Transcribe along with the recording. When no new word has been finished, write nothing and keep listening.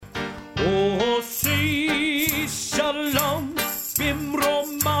עושי שלום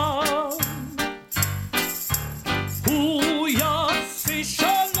במרומיו, הוא יעשי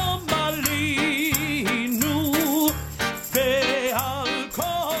שלום עלינו ועל כל...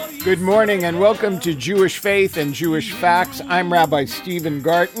 Good morning and welcome to Jewish Faith and Jewish Facts. I'm Rabbi Stephen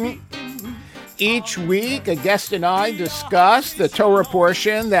Garten. Each week, a guest and I discuss the Torah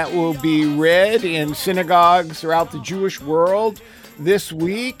portion that will be read in synagogues throughout the Jewish world this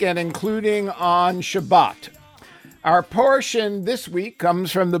week and including on Shabbat. Our portion this week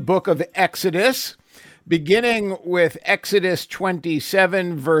comes from the book of Exodus, beginning with Exodus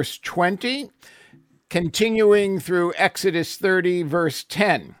 27, verse 20, continuing through Exodus 30, verse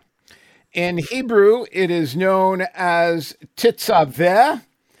 10. In Hebrew, it is known as Titzaveh,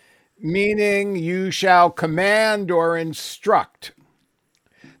 meaning you shall command or instruct.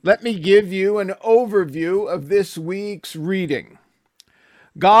 Let me give you an overview of this week's reading.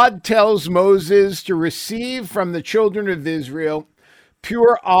 God tells Moses to receive from the children of Israel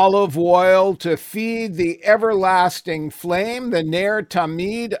pure olive oil to feed the everlasting flame, the Ner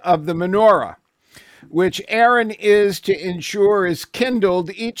Tamid of the menorah, which Aaron is to ensure is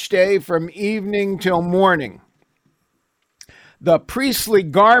kindled each day from evening till morning. The priestly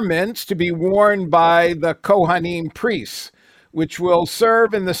garments to be worn by the Kohanim priests, which will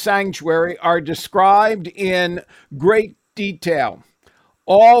serve in the sanctuary, are described in great detail.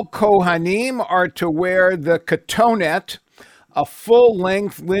 All Kohanim are to wear the ketonet, a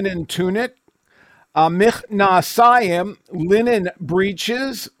full-length linen tunic, a michnasayim, linen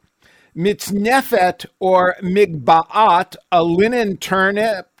breeches, mitznefet or migba'at, a linen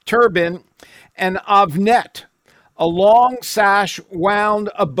turban, and avnet, a long sash wound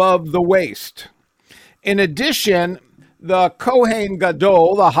above the waist. In addition, the Kohen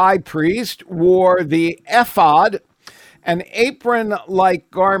Gadol, the high priest, wore the ephod, an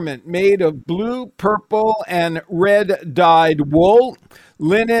apron-like garment made of blue, purple, and red dyed wool,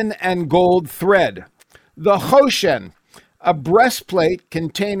 linen, and gold thread. The choshen, a breastplate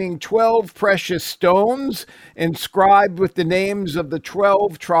containing 12 precious stones inscribed with the names of the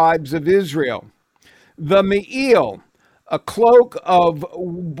 12 tribes of Israel. The me'il, a cloak of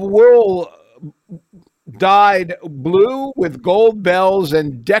wool dyed blue with gold bells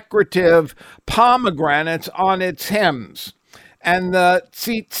and decorative pomegranates on its hems. And the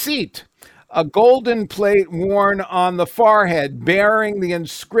tzitzit, a golden plate worn on the forehead bearing the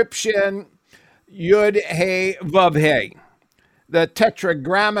inscription Yud He Vav He, the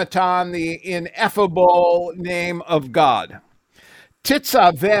tetragrammaton, the ineffable name of God.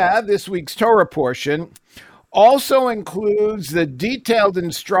 Titzaveh, this week's Torah portion, also includes the detailed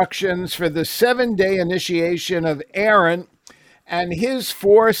instructions for the 7-day initiation of Aaron and his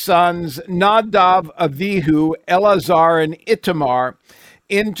 4 sons, Nadav, Avihu, Eleazar, and Itamar,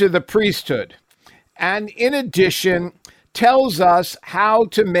 into the priesthood. And in addition, tells us how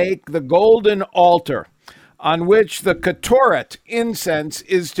to make the golden altar on which the ketoret, incense,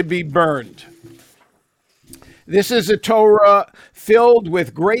 is to be burned. This is a Torah filled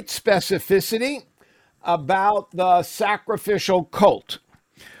with great specificity about the sacrificial cult.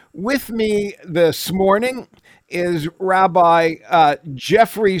 With me this morning is Rabbi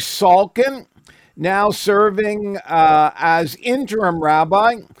Jeffrey Salkin, now serving as interim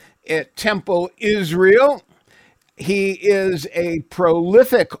rabbi at Temple Israel. He is a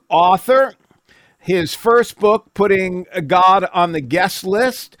prolific author. His first book, Putting God on the Guest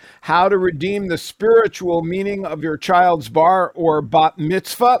List, How to Redeem the Spiritual Meaning of Your Child's Bar or Bat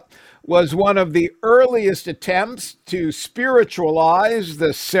Mitzvah, was one of the earliest attempts to spiritualize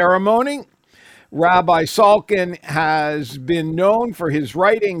the ceremony. Rabbi Salkin has been known for his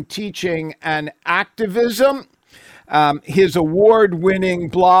writing, teaching, and activism. His award-winning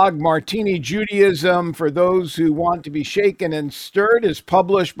blog, Martini Judaism, for those who want to be shaken and stirred, is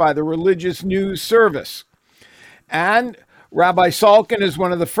published by the Religious News Service. And Rabbi Salkin is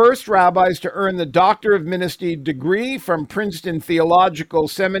one of the first rabbis to earn the Doctor of Ministry degree from Princeton Theological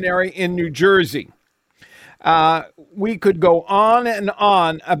Seminary in New Jersey. We could go on and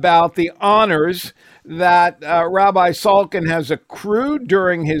on about the honors that Rabbi Salkin has accrued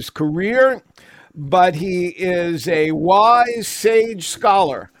during his career, but he is a wise, sage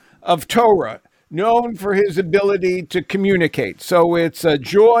scholar of Torah, known for his ability to communicate. So it's a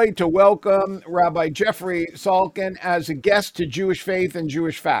joy to welcome Rabbi Jeffrey Salkin as a guest to Jewish Faith and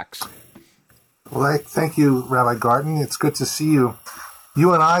Jewish Facts. Well, thank you, Rabbi Garten. It's good to see you.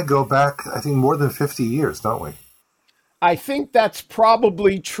 You and I go back, I think, more than 50 years, don't we? I think that's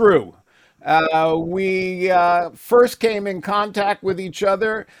probably true. We first came in contact with each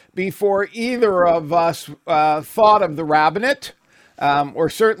other before either of us thought of the rabbinate. or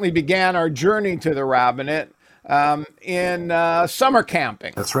certainly began our journey to the rabbinate in summer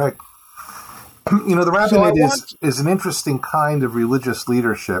camping. That's right. You know, the rabbinate is an interesting kind of religious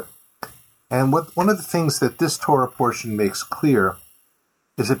leadership. And one of the things that this Torah portion makes clear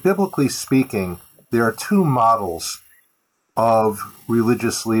is that, biblically speaking, there are two models of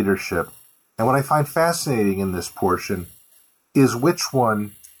religious leadership. And what I find fascinating in this portion is which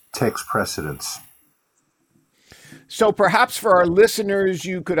one takes precedence. So perhaps for our listeners,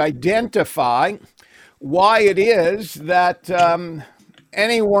 you could identify why it is that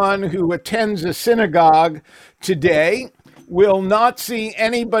anyone who attends a synagogue today will not see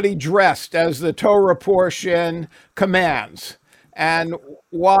anybody dressed as the Torah portion commands, and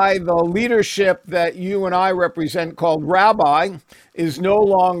why the leadership that you and I represent, called rabbi, is no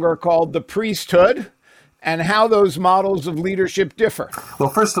longer called the priesthood, and how those models of leadership differ. Well,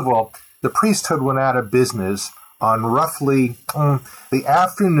 first of all, the priesthood went out of business on roughly the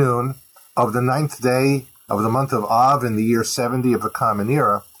afternoon of the 9th day of the month of Av in the year 70 of the Common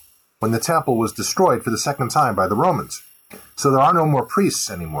Era, when the temple was destroyed for the second time by the Romans. So there are no more priests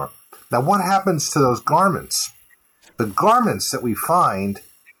anymore. Now, what happens to those garments? The garments that we find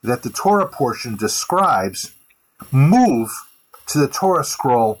that the Torah portion describes move to the Torah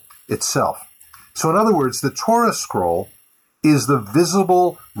scroll itself. So in other words, the Torah scroll is the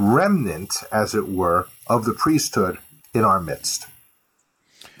visible remnant, as it were, of the priesthood in our midst.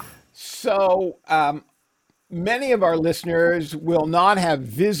 So many of our listeners will not have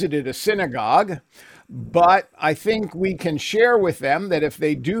visited a synagogue, but I think we can share with them that if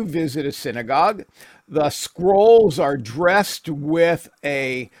they do visit a synagogue, the scrolls are dressed with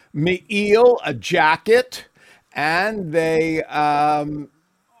a me'il, a jacket, and they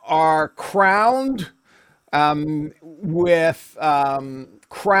are crowned with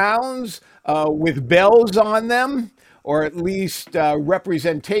crowns with bells on them, or at least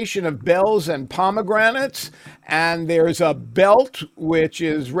representation of bells and pomegranates. And there's a belt, which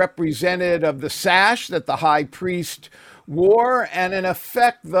is representative of the sash that the high priest wore, and in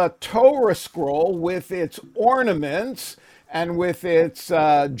effect, the Torah scroll with its ornaments and with its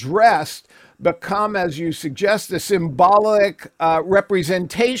dress become, as you suggest, the symbolic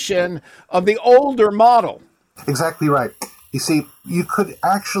representation of the older model. Exactly right. You see, you could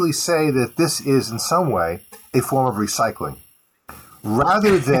actually say that this is, in some way, a form of recycling.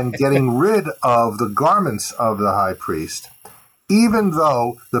 Rather than getting rid of the garments of the high priest, even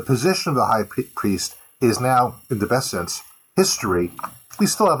though the position of the high priest is now, in the best sense, history, we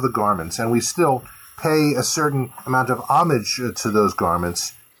still have the garments, and we still pay a certain amount of homage to those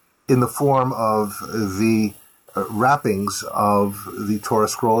garments in the form of the wrappings of the Torah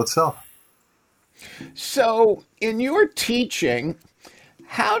scroll itself. So, in your teaching,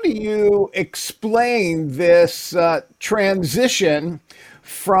 how do you explain this transition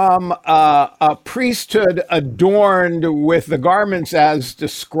from a priesthood adorned with the garments as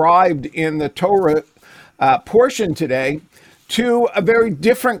described in the Torah portion today to a very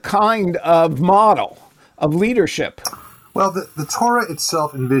different kind of model of leadership? Well, the Torah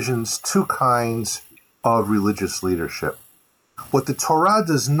itself envisions two kinds of religious leadership. What the Torah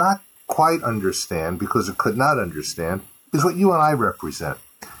does not quite understand, because it could not understand, is what you and I represent.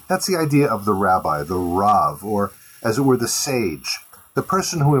 That's the idea of the rabbi, the rav, or as it were, the sage, the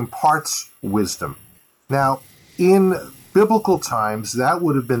person who imparts wisdom. Now, in biblical times, that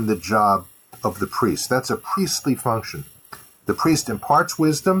would have been the job of the priest. That's a priestly function. The priest imparts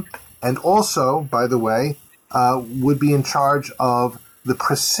wisdom, and also, by the way, would be in charge of the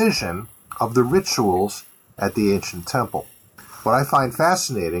precision of the rituals at the ancient temple. What I find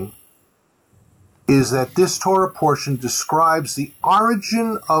fascinating is that this Torah portion describes the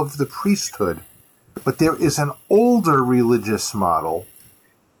origin of the priesthood, but there is an older religious model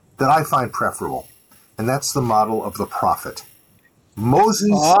that I find preferable, and that's the model of the prophet.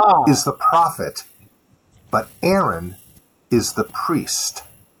 Moses is the prophet, but Aaron is the priest.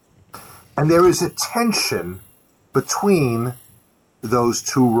 And there is a tension between those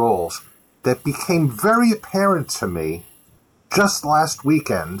two roles that became very apparent to me just last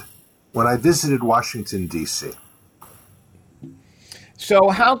weekend when I visited Washington, D.C. So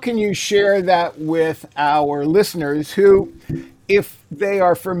how can you share that with our listeners who, if they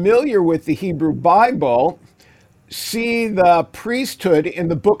are familiar with the Hebrew Bible, see the priesthood in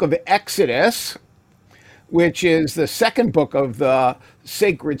the book of Exodus, which is the second book of the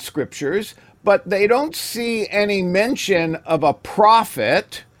sacred scriptures, but they don't see any mention of a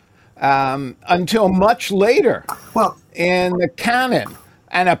prophet until much later in the canon,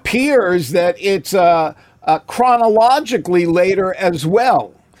 and appears that it's chronologically later as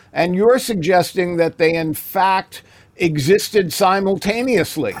well. And you're suggesting that they in fact existed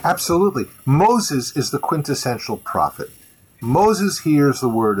simultaneously. Absolutely. Moses is the quintessential prophet. Moses hears the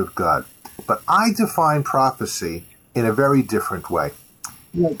word of God. But I define prophecy in a very different way.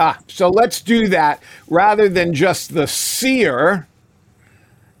 So let's do that. Rather than just the seer,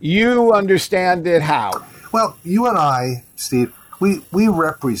 you understand it how? Well, you and I, Steve, we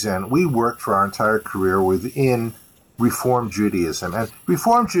worked for our entire career within Reform Judaism. And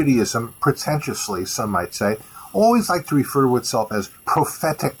Reform Judaism, pretentiously, some might say, always liked to refer to itself as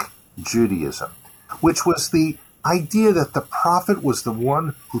prophetic Judaism, which was the idea that the prophet was the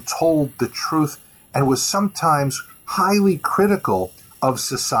one who told the truth and was sometimes highly critical of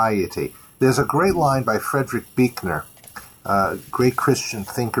society. There's a great line by Frederick Buechner, a great Christian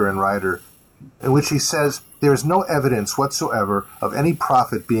thinker and writer, in which he says, there is no evidence whatsoever of any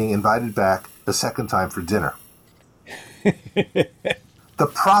prophet being invited back a second time for dinner. The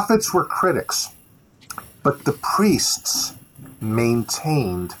prophets were critics, but the priests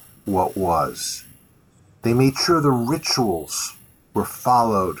maintained what was. They made sure the rituals were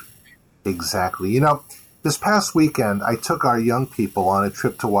followed exactly. You know, this past weekend, I took our young people on a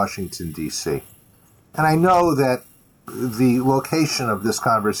trip to Washington, D.C. And I know that the location of this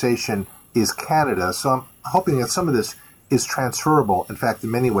conversation is Canada, so I'm hoping that some of this is transferable, in fact,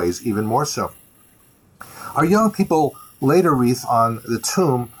 in many ways, even more so. Our young people laid a wreath on the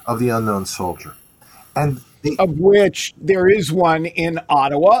tomb of the unknown soldier. And of which there is one in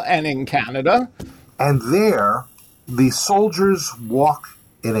Ottawa and in Canada. And there, the soldiers walk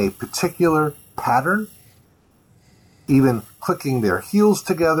in a particular pattern, even clicking their heels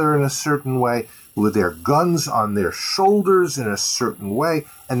together in a certain way, with their guns on their shoulders in a certain way.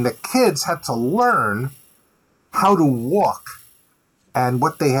 And the kids had to learn how to walk and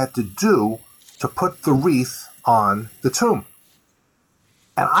what they had to do to put the wreath on the tomb.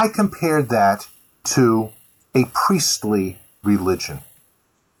 And I compared that to a priestly religion.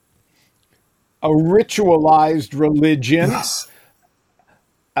 A ritualized religion. Yes.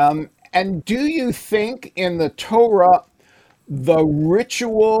 And do you think in the Torah the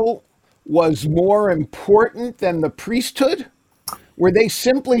ritual was more important than the priesthood? Were they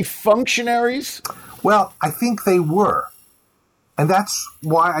simply functionaries? Well, I think they were. And that's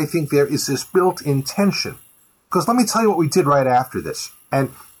why I think there is this built-in tension. Because let me tell you what we did right after this.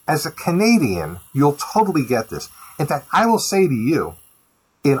 And as a Canadian, you'll totally get this. In fact, I will say to you,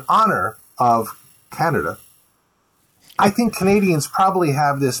 in honor of Canada, I think Canadians probably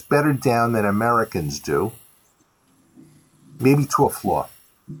have this better down than Americans do, maybe to a flaw.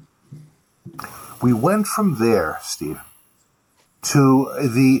 We went from there, Steve, to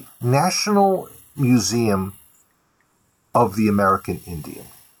the National Museum of the American Indian.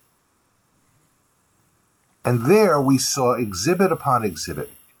 And there we saw exhibit upon exhibit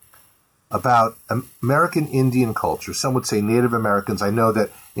about American Indian culture. Some would say Native Americans. I know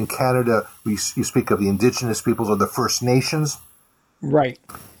that in Canada, you speak of the indigenous peoples or the First Nations. Right.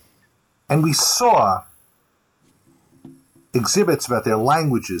 And we saw exhibits about their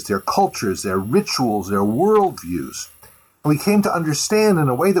languages, their cultures, their rituals, their worldviews. And we came to understand in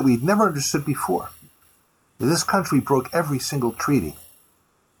a way that we'd never understood before that this country broke every single treaty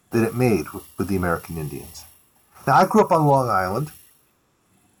that it made with the American Indians. Now, I grew up on Long Island,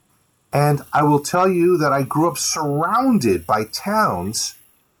 and I will tell you that I grew up surrounded by towns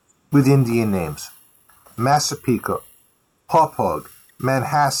with Indian names. Massapequa, Hauppauge,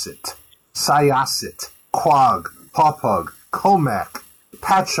 Manhasset, Syosset, Quogue, Hauppauge, Comac,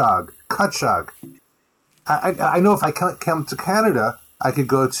 Patchogue, Cutchogue. I know if I come to Canada, I could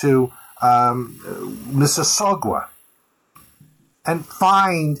go to Mississauga and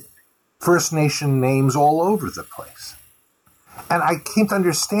find First Nation names all over the place. And I came to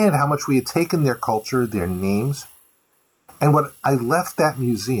understand how much we had taken their culture, their names. And when I left that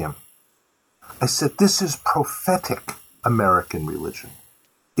museum, I said, this is prophetic American religion.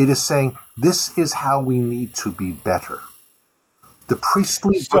 It is saying, this is how we need to be better. The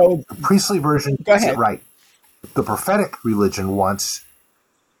priestly version gets it right. The prophetic religion wants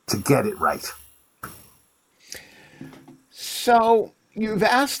to get it right. So you've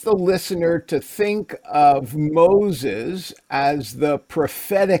asked the listener to think of Moses as the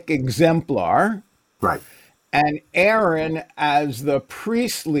prophetic exemplar. Right. And Aaron as the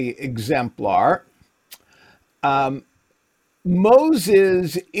priestly exemplar.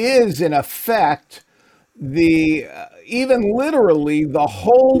 Moses is, in effect, even literally, the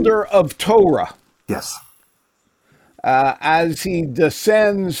holder of Torah. Yes. As he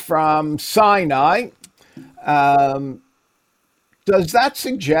descends from Sinai. Does that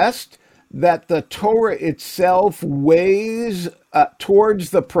suggest that the Torah itself weighs towards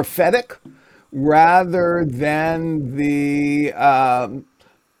the prophetic, rather than the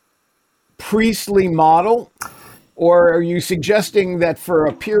priestly model? Or are you suggesting that for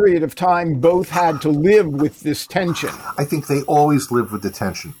a period of time, both had to live with this tension? I think they always lived with the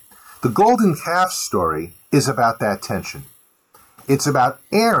tension. The golden calf story is about that tension. It's about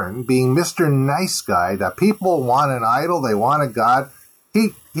Aaron being Mr. Nice Guy, that people want an idol, they want a God.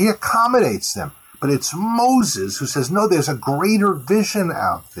 He accommodates them. But it's Moses who says, no, there's a greater vision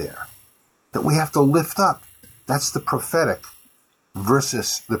out there that we have to lift up. That's the prophetic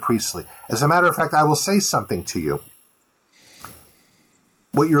versus the priestly. As a matter of fact, I will say something to you.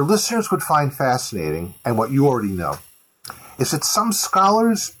 What your listeners would find fascinating, and what you already know, is that some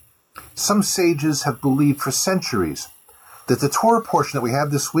scholars, some sages have believed for centuries that the Torah portion that we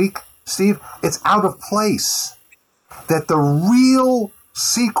have this week, Steve, it's out of place. That the real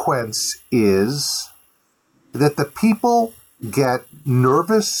sequence is that the people get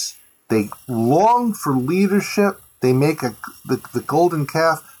nervous, they long for leadership, they make the golden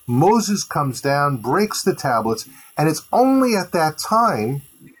calf, Moses comes down, breaks the tablets, and it's only at that time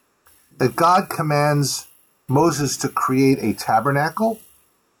that God commands Moses to create a tabernacle,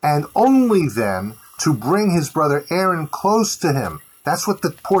 and only then to bring his brother Aaron close to him. That's what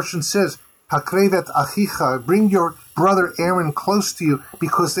the portion says. Hakrevet achicha, bring your brother Aaron close to you,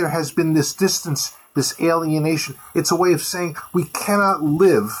 because there has been this distance, this alienation. It's a way of saying we cannot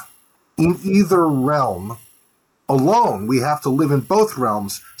live in either realm alone. We have to live in both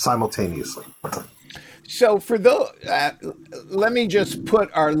realms simultaneously. So for those, let me just put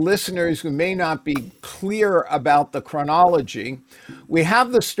our listeners who may not be clear about the chronology. We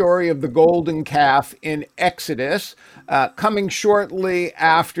have the story of the golden calf in Exodus, coming shortly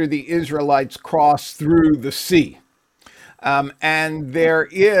after the Israelites cross through the sea. And there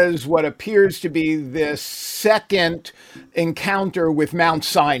is what appears to be this second encounter with Mount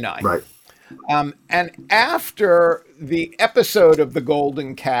Sinai. Right. And after the episode of the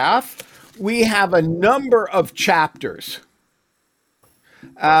golden calf, we have a number of chapters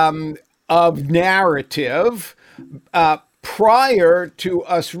of narrative prior to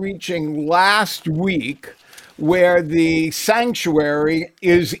us reaching last week, where the sanctuary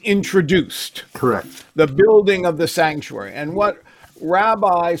is introduced. Correct. The building of the sanctuary. And what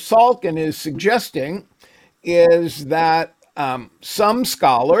Rabbi Salkin is suggesting is that some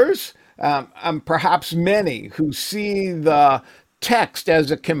scholars, perhaps many, who see the text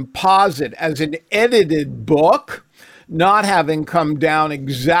as a composite, as an edited book, not having come down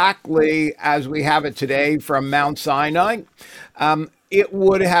exactly as we have it today from Mount Sinai, it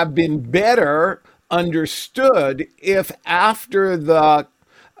would have been better understood if after the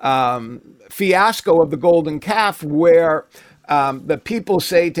fiasco of the golden calf, where the people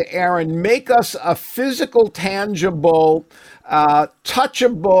say to Aaron, make us a physical, tangible,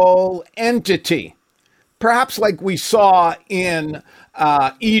 touchable entity, perhaps like we saw in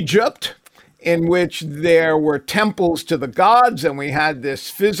Egypt, in which there were temples to the gods, and we had this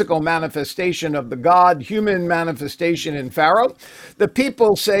physical manifestation of the god, human manifestation in Pharaoh. The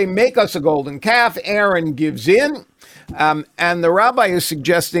people say, make us a golden calf. Aaron gives in. And the rabbi is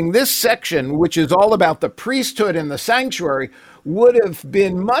suggesting this section, which is all about the priesthood and the sanctuary, would have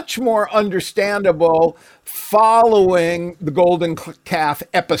been much more understandable following the golden calf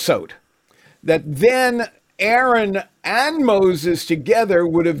episode. That then Aaron and Moses together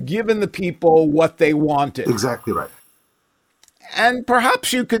would have given the people what they wanted. Exactly right. And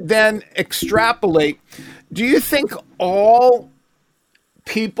perhaps you could then extrapolate. Do you think all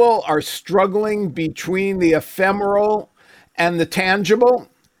people are struggling between the ephemeral and the tangible?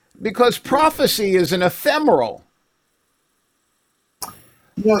 Because prophecy is an ephemeral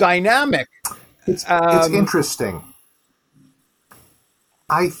dynamic. It's interesting.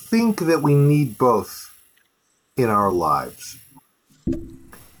 I think that we need both in our lives.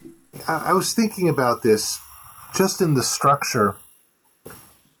 I was thinking about this just in the structure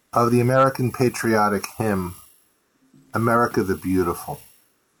of the American patriotic hymn, America the Beautiful.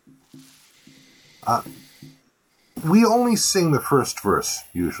 We only sing the first verse,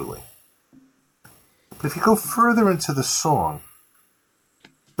 usually. But if you go further into the song,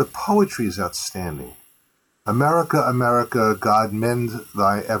 the poetry is outstanding. America, America, God mend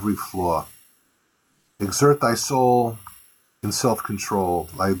thy every flaw. Exert thy soul in self-control,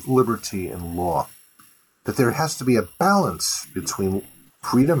 thy liberty and law. That there has to be a balance between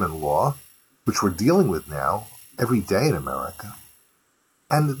freedom and law, which we're dealing with now every day in America,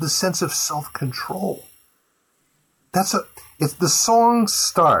 and the sense of self-control. The song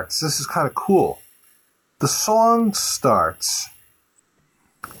starts, this is kind of cool. The song starts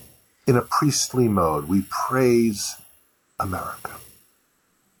in a priestly mode. We praise America.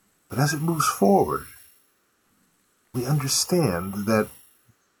 But as it moves forward, we understand that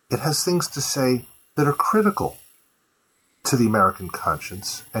it has things to say that are critical to the American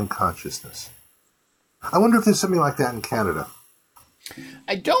conscience and consciousness. I wonder if there's something like that in Canada.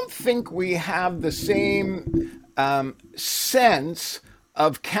 I don't think we have the same sense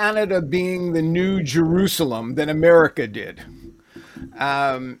of Canada being the new Jerusalem that America did.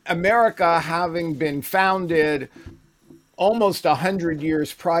 America, having been founded almost 100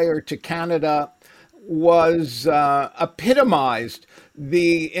 years prior to Canada, was epitomized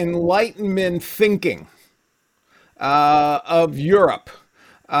the Enlightenment thinking of Europe.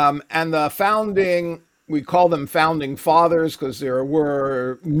 And the founding, we call them founding fathers because there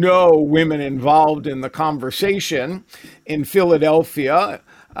were no women involved in the conversation in Philadelphia,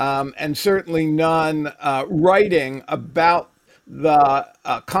 and certainly none writing about the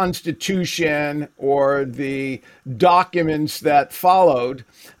Constitution or the documents that followed,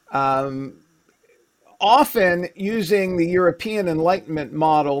 often using the European Enlightenment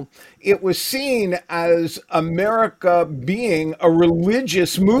model. It was seen as America being a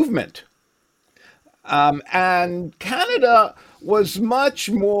religious movement. And Canada was much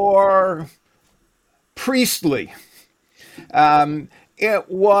more priestly. It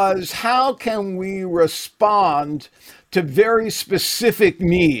was, how can we respond to very specific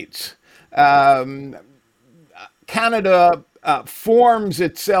needs? Canada forms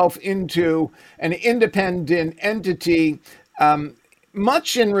itself into an independent entity,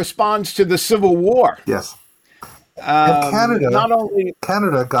 much in response to the Civil War. Yes. And Canada, not only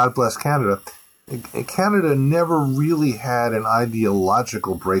Canada, God bless Canada, Canada never really had an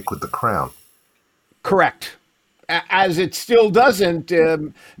ideological break with the crown. correct, as it still doesn't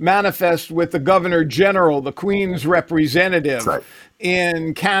manifest with the Governor General, the Queen's representative Right.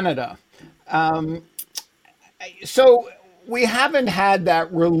 in Canada. So we haven't had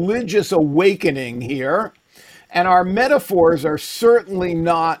that religious awakening here, and our metaphors are certainly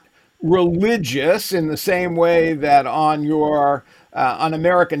not religious in the same way that on your on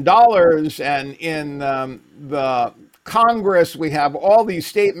American dollars and in the Congress we have all these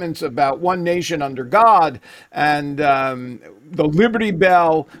statements about one nation under God, and the Liberty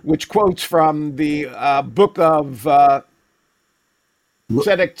Bell, which quotes from the book of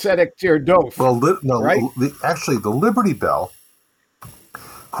Tzedek Tzedek Tirdof. Well, no, right? Actually, the Liberty Bell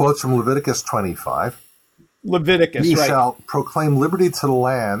quotes from Leviticus 25. Leviticus, You right? shall proclaim liberty to the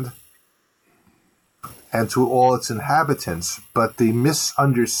land and to all its inhabitants, but the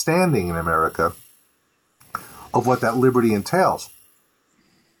misunderstanding in America of what that liberty entails.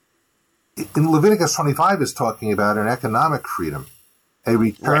 In Leviticus 25 is talking about an economic freedom, a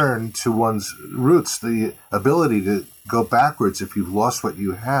return to one's roots, the ability to go backwards if you've lost what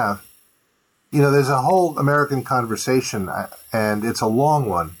you have. You know, there's a whole American conversation, and it's a long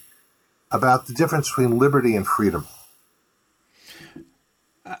one, about the difference between liberty and freedom.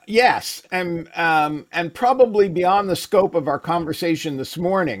 Yes, and probably beyond the scope of our conversation this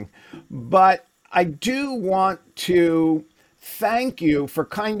morning, but I do want to thank you for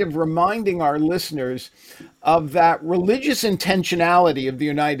kind of reminding our listeners of that religious intentionality of the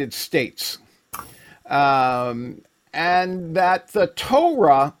United States, and that the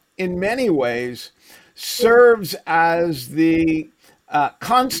Torah, in many ways, serves as the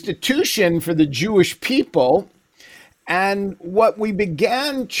constitution for the Jewish people. And what we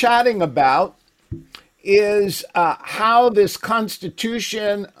began chatting about is how this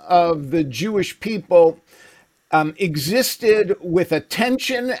constitution of the Jewish people existed with a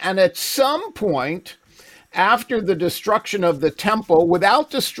tension, and at some point, after the destruction of the temple, without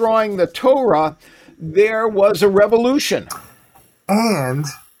destroying the Torah, there was a revolution. And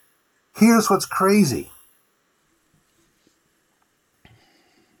here's what's crazy.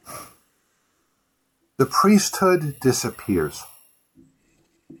 The priesthood disappears.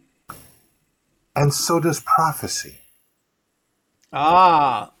 And so does prophecy.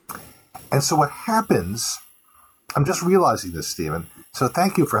 Ah, And so what happens, I'm just realizing this, Stephen, so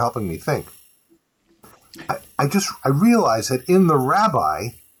thank you for helping me think. I realize that in the rabbi,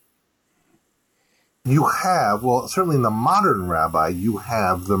 you have, well, certainly in the modern rabbi, you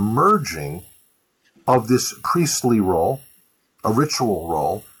have the merging of this priestly role, a ritual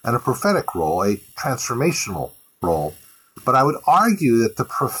role, and a prophetic role, a transformational role. But I would argue that the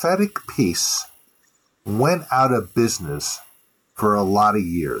prophetic piece went out of business for a lot of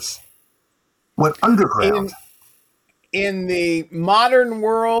years. Went underground. in the modern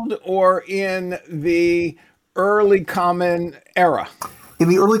world or in the early Common Era? In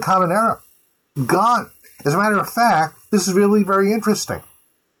the early Common Era. Gone. As a matter of fact, this is really very interesting.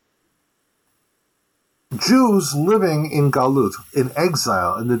 Jews living in Galut, in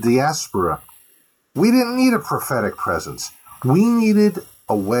exile, in the diaspora, we didn't need a prophetic presence. We needed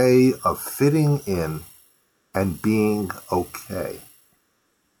a way of fitting in and being okay.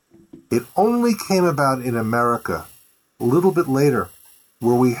 It only came about in America a little bit later,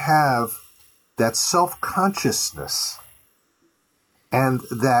 where we have that self-consciousness and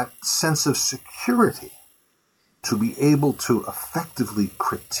that sense of security to be able to effectively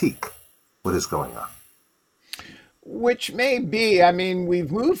critique what is going on. Which may be, I mean,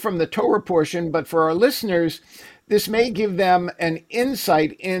 we've moved from the Torah portion, but for our listeners, this may give them an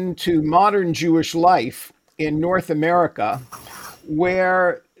insight into modern Jewish life in North America,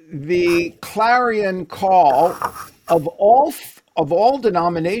 where the clarion call of all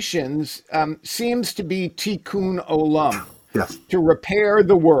denominations seems to be tikkun olam, Yes. to repair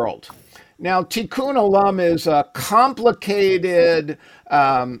the world. Now, tikkun olam is a complicated,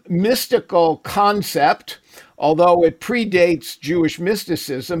 mystical concept, although it predates Jewish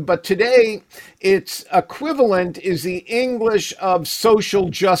mysticism. But today, its equivalent is the English of social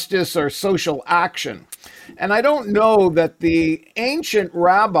justice or social action. And I don't know that the ancient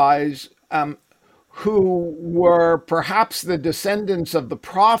rabbis who were perhaps the descendants of the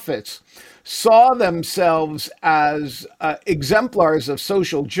prophets saw themselves as exemplars of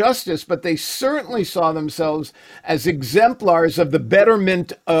social justice, but they certainly saw themselves as exemplars of the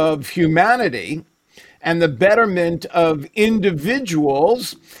betterment of humanity and the betterment of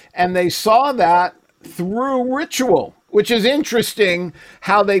individuals. And they saw that through ritual, which is interesting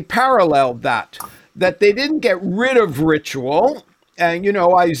how they paralleled that they didn't get rid of ritual. And, you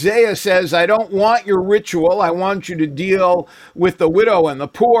know, Isaiah says, I don't want your ritual. I want you to deal with the widow and the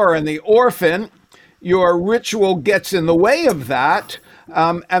poor and the orphan. Your ritual gets in the way of that.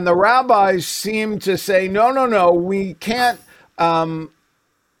 And the rabbis seem to say, no, we can't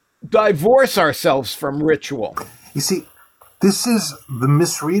divorce ourselves from ritual. You see, this is the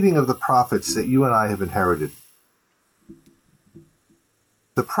misreading of the prophets that you and I have inherited.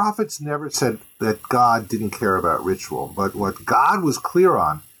 The prophets never said that God didn't care about ritual, but what God was clear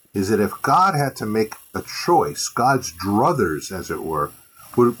on is that if God had to make a choice, God's druthers, as it were,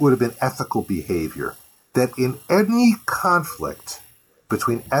 would have been ethical behavior. That in any conflict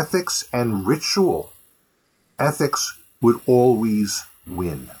between ethics and ritual, ethics would always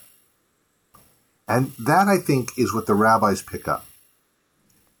win. And that, I think, is what the rabbis pick up.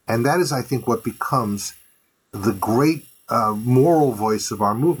 And that is, I think, what becomes the great moral voice of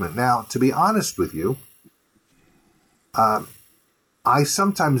our movement. Now, to be honest with you, I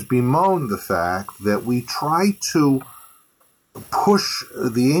sometimes bemoan the fact that we try to push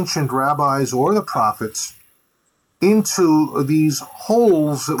the ancient rabbis or the prophets into these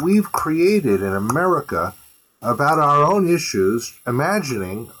holes that we've created in America about our own issues,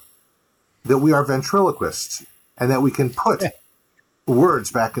 imagining that we are ventriloquists and that we can put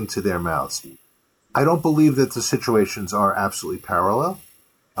words back into their mouths. I don't believe that the situations are absolutely parallel.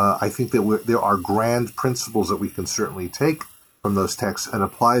 I think that there are grand principles that we can certainly take from those texts and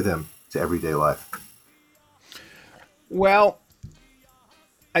apply them to everyday life. Well,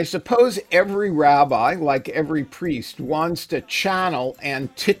 I suppose every rabbi, like every priest, wants to channel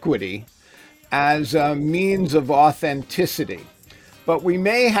antiquity as a means of authenticity. But we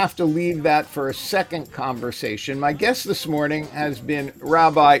may have to leave that for a second conversation. My guest this morning has been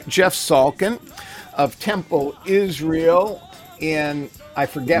Rabbi Jeff Salkin of Temple Israel in, I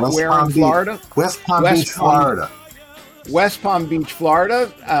forget where in Florida? West Palm Beach, Florida. West Palm Beach, Florida,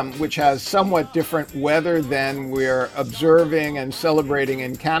 which has somewhat different weather than we're observing and celebrating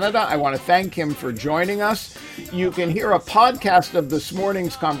in Canada. I want to thank him for joining us. You can hear a podcast of this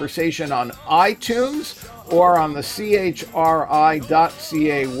morning's conversation on iTunes or on the chri.ca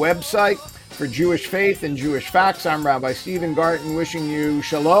website. For Jewish Faith and Jewish Facts, I'm Rabbi Stephen Garten, wishing you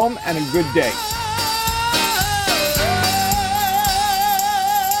shalom and a good day.